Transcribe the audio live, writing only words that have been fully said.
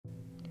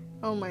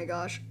Oh my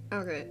gosh.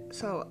 Okay,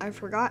 so I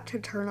forgot to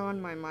turn on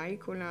my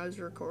mic when I was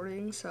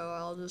recording, so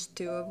I'll just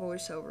do a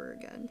voiceover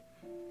again.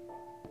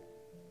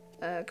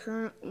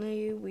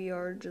 Currently, we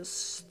are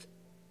just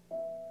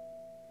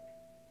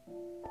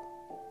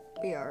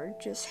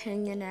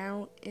hanging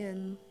out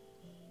in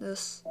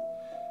this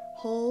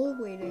hole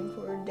waiting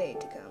for a day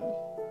to come.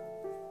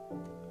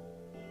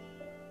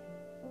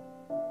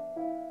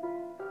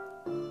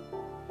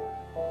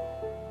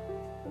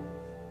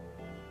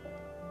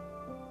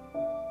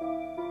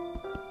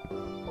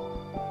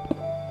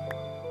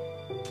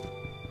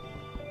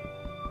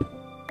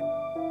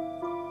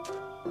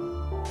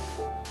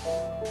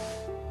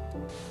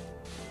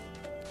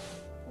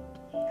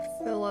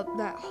 Fill up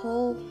that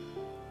hole.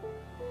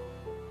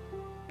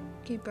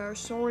 Keep our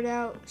sword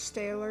out,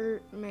 stay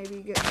alert,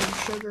 maybe get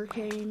some sugar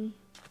cane.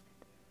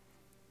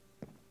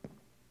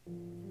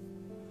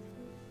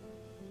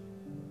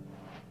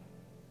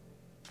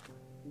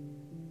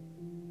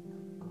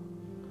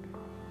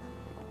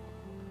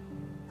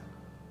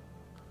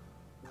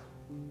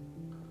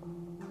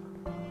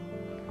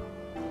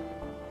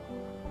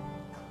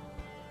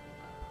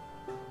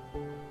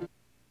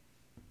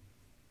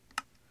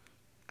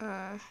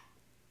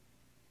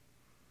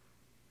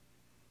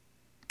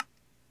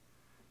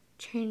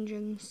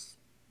 Changing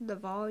the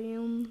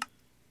volume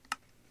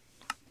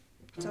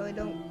so I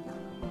don't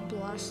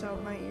blast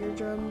out my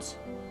eardrums.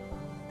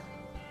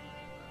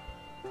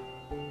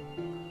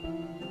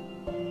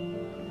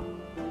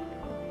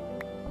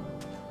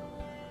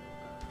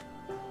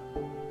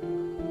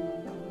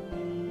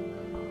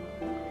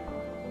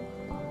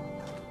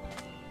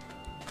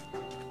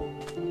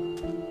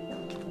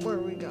 Where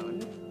are we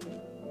going?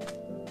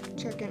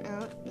 Checking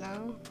out?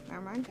 No,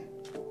 never mind.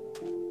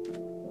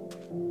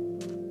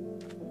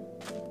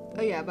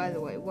 Oh yeah, by the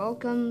way,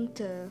 welcome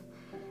to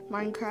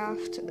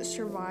Minecraft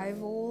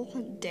Survival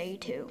Day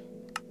 2.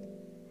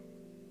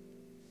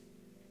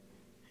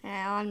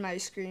 And on my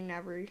screen,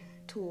 every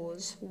tool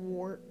is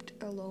warped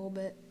a little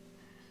bit.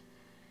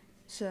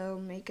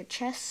 So make a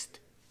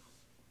chest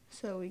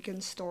so we can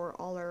store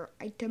all our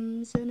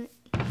items in it.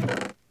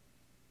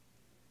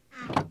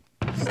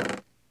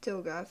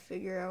 Still gotta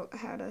figure out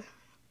how to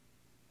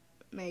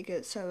make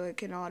it so it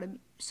can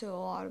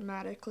it'll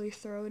automatically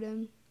throw it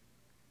in.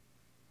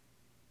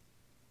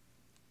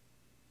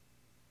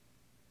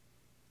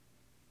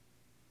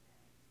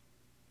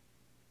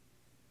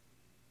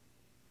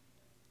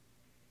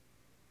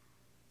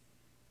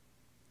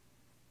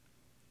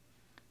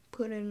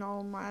 Put in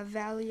all my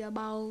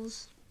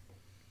valuables.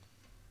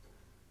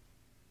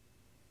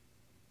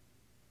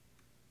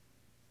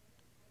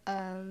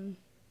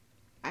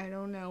 I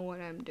don't know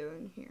what I'm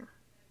doing here.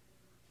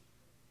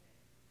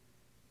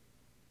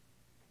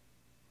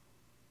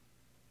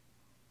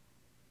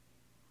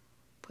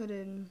 Put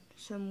in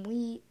some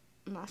wheat,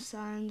 my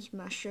signs,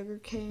 my sugar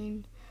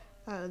cane,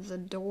 the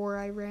door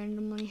I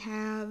randomly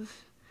have,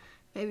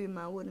 maybe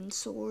my wooden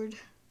sword.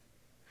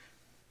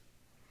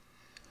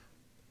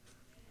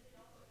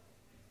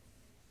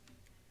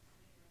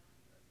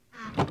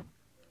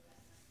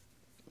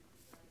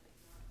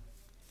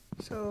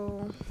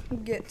 So,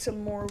 get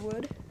some more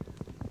wood.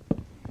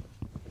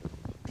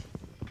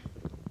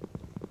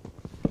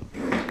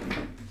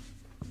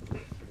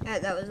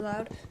 That was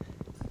loud.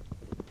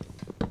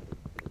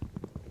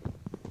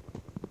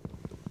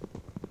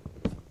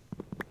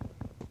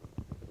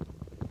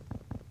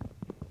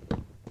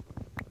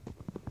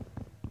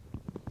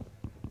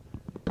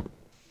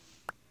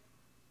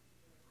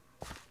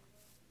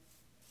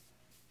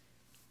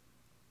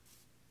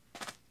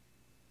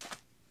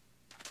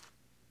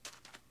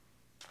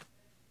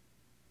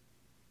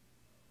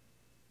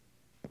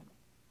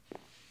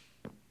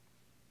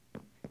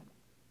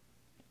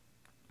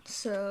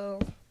 So,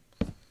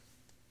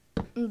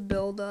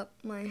 build up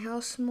my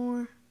house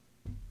more.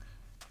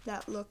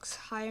 That looks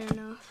high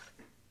enough.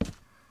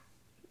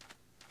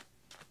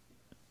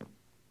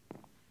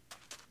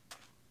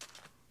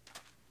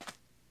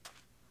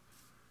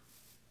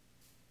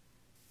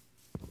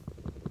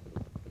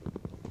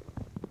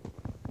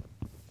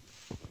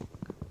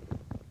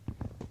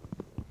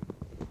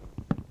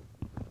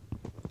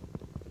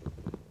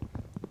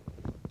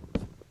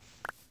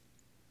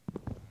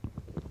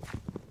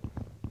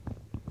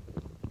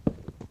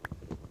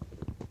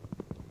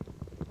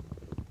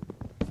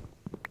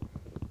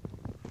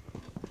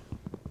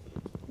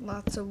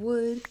 Lots of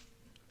wood.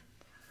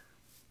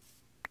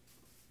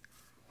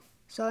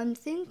 So I'm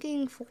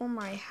thinking for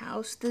my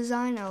house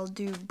design, I'll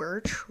do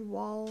birchwood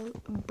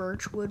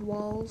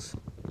walls.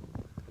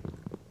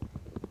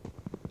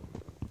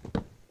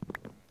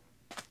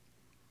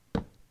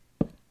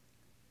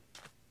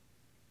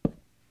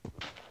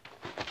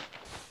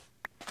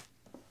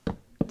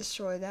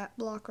 Destroy that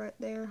block right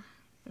there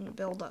and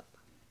build up.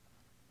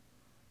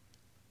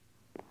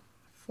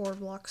 4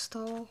 blocks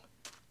tall.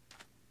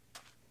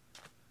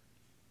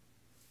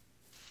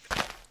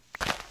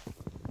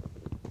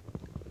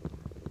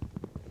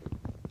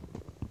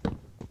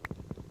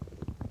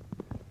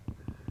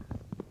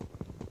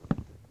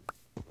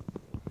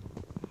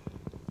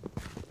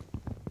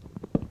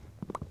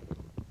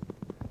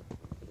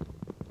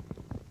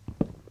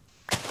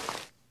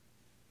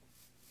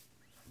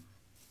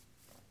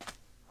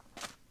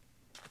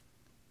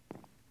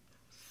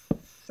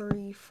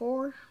 3,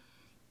 4.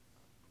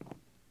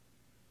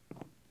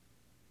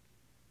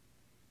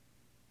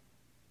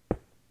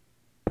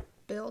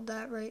 Build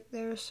that right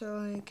there so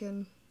I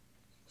can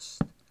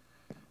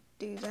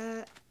do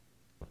that.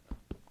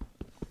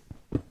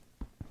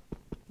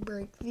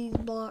 Break these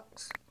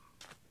blocks.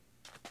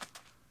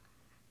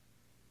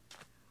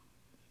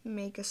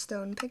 Make a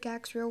stone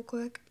pickaxe real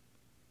quick.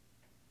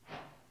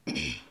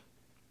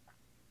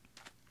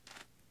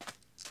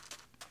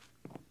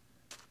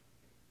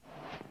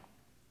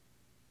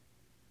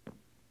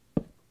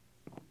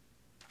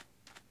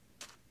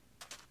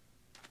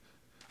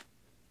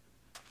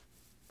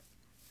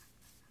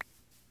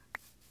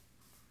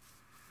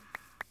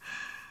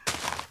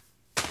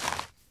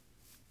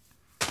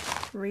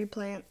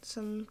 Replant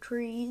some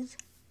trees.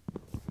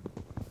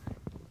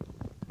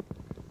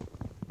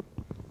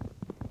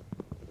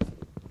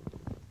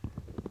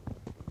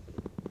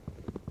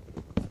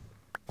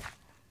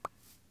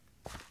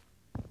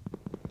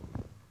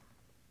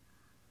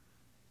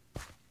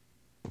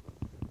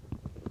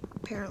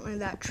 Apparently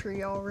that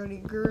tree already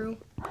grew.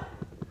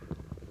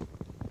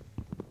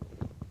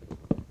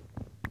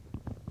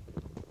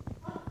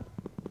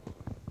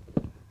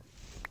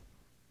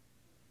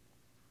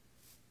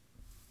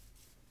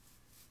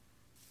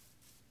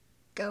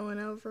 Going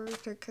over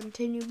to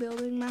continue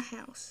building my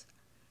house.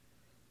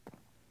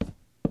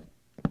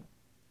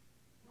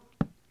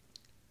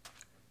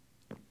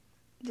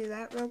 Do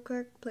that real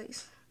quick,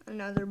 place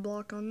another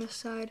block on this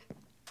side.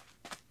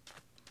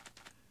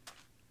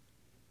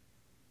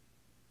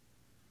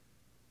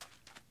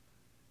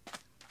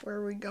 Where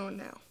are we going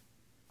now?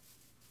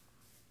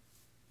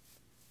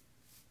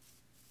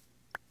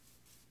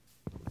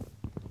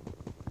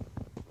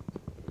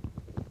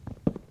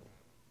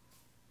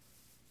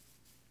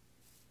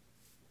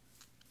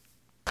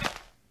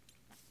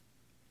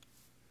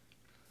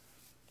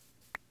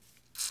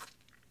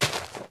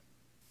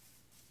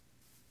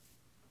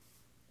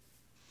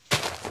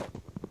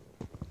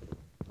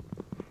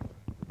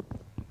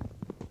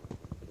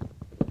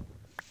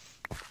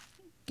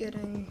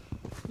 Getting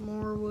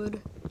more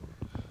wood.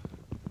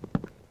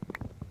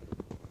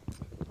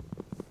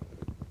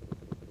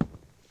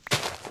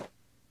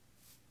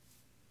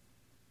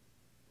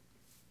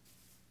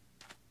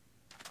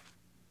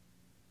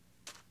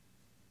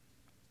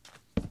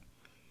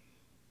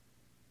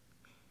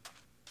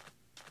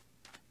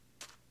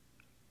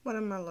 What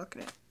am I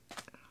looking at?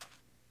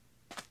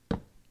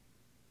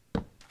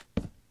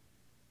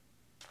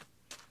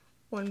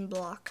 One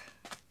block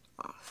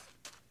off.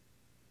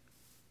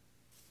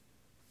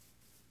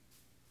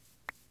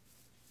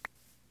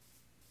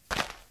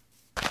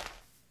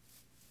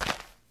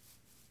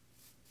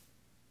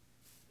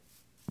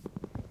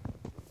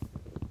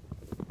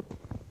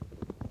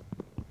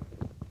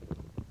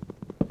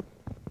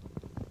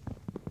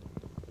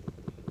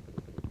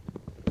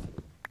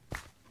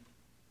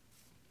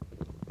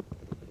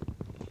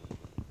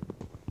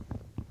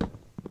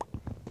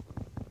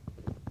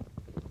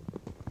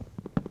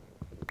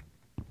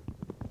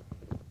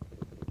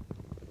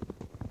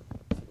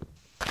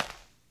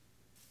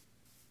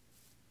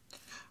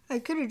 I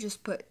could have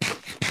just put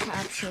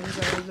captions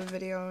over the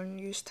video and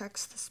used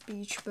text to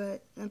speech,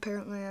 but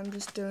apparently I'm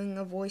just doing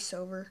a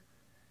voiceover.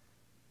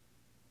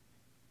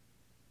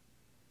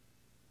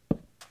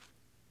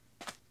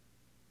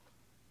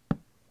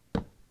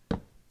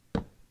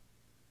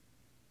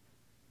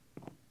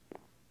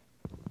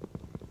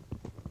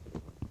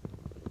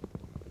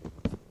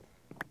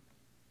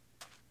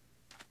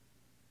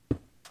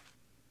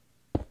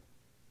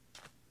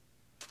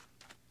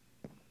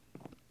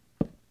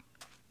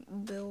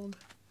 Build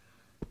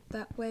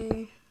that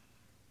way.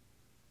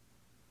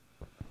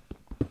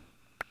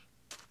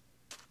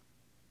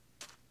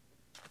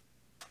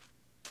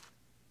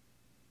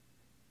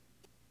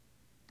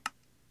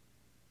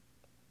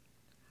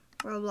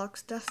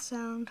 Roblox death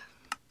sound.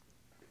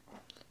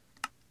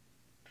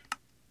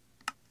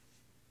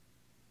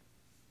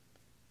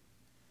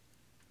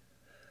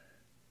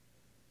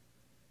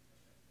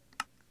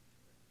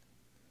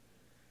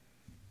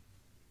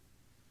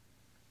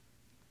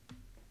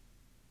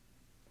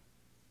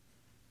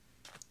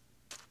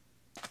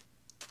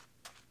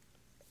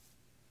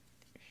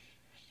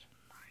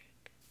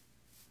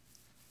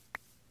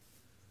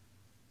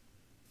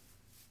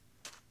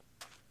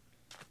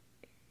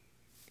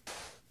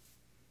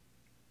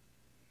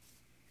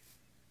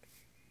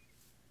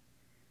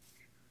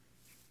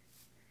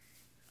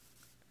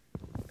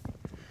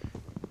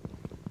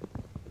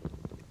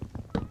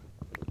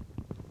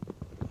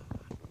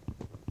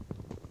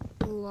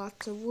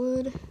 Lots of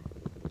wood.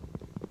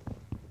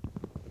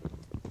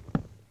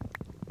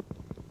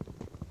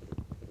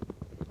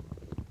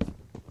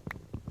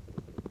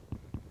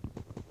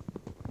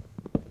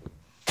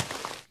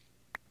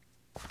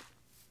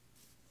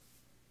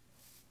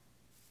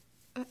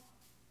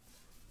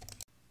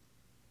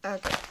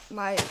 Okay,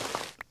 my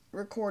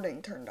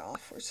recording turned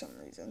off for some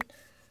reason.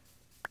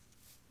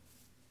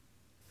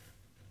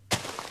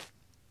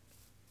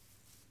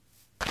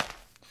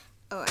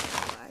 Oh, I know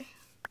why.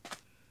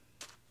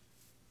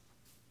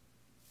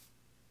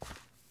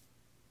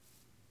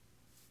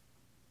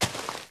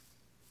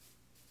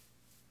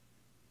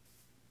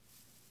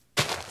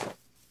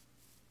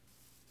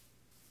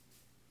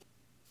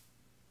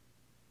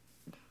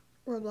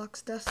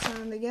 Roblox death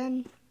sound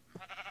again.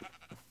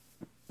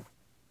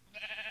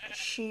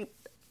 Sheep.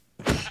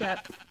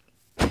 Shep.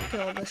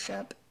 Kill the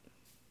Shep.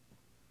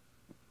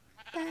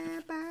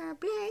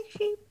 Black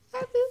sheep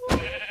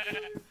everywhere.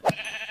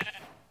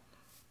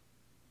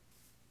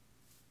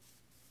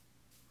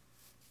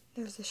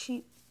 There's a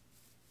sheep.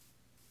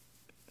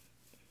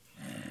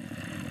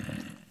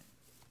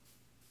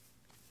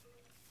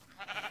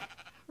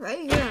 Right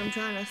here I'm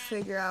trying to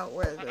figure out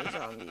where the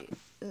zombie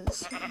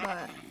is,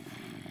 but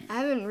I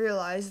haven't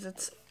realized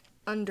it's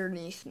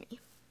underneath me.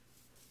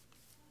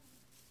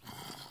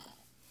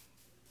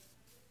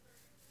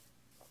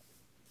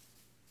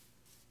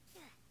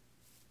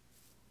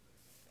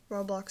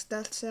 Roblox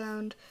death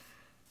sound.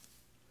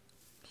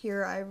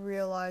 Here I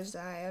realized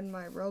I had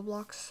my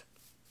Roblox,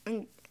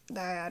 and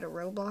that I had a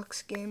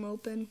Roblox game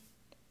open.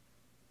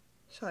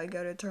 So I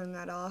go to turn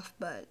that off,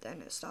 but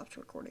then it stops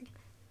recording.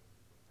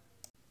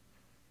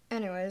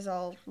 Anyways,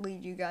 I'll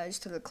lead you guys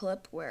to the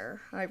clip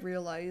where I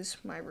realized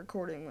my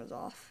recording was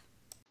off.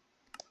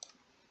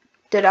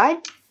 Did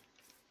I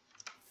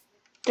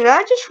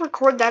just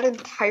record that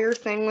entire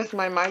thing with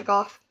my mic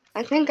off?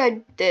 I think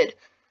I did.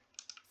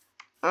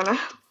 I don't know.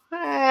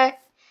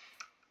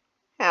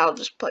 I'll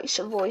just place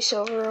a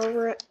voiceover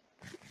over it.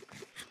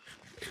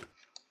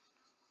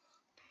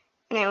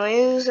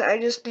 Anyways, I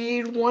just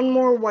need one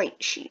more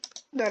white sheep.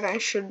 Then I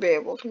should be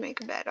able to make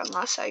a bed,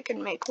 unless I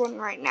can make one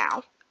right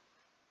now.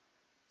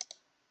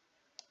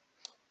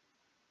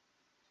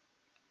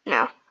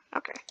 No?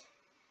 Okay.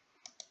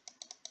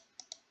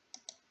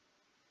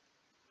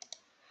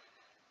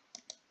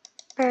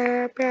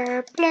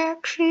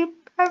 Black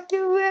sheep, have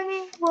you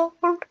any wool?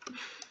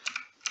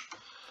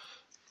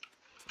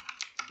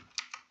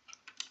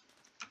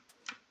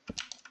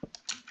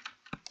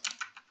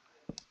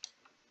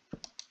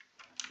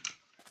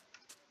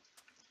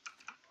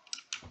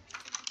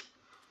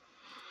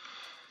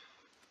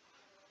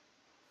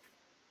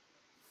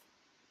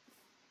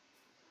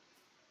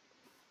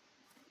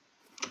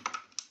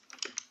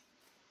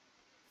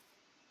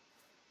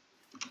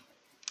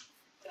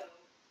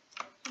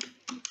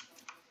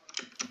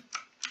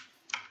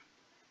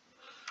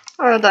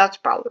 Oh, that's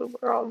probably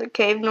where all the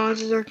cave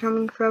noises are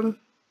coming from.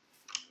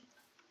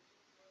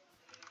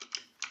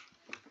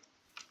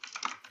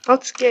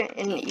 Let's get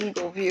an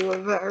eagle view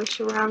of our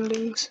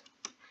surroundings.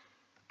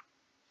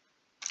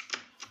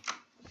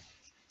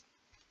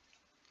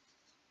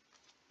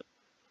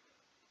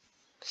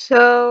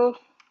 So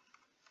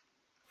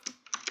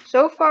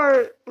far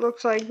it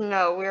looks like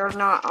no, we are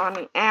not on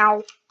an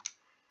owl.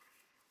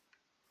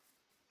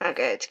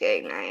 Okay, it's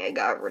getting night. I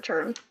got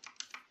returned.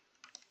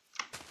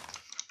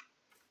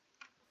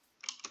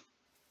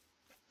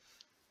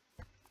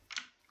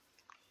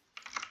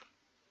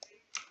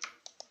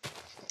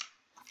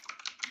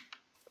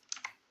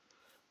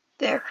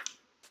 There.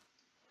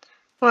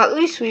 Well, at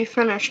least we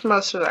finished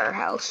most of our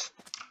house.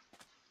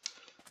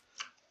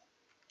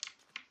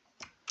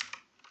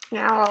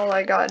 Now all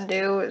I gotta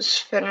do is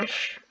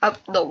finish up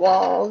the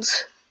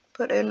walls,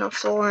 put in a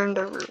floor and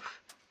a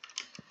roof.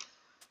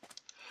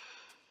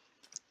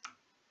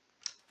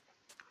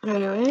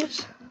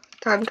 Anyways,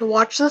 time to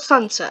watch the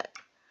sunset.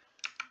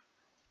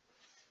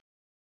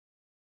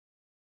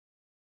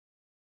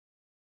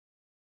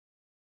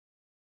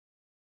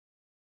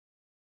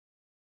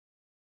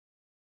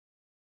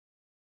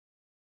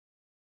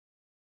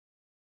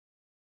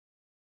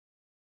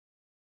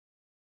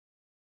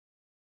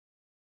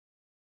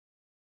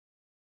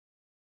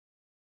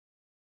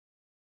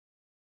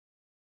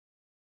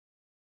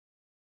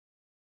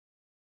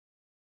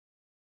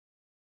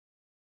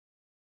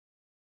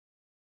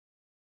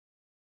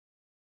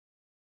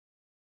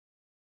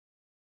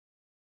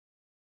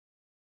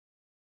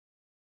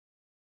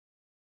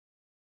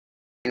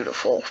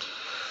 Beautiful.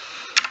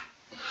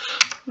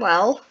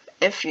 Well,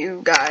 if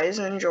you guys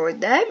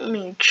enjoyed that,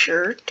 make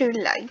sure to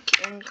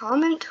like and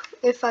comment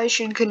if I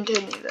should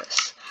continue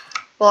this.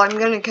 Well, I'm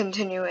gonna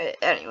continue it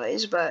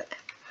anyways, but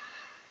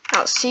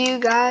I'll see you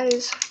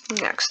guys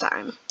next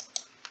time.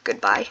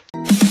 Goodbye.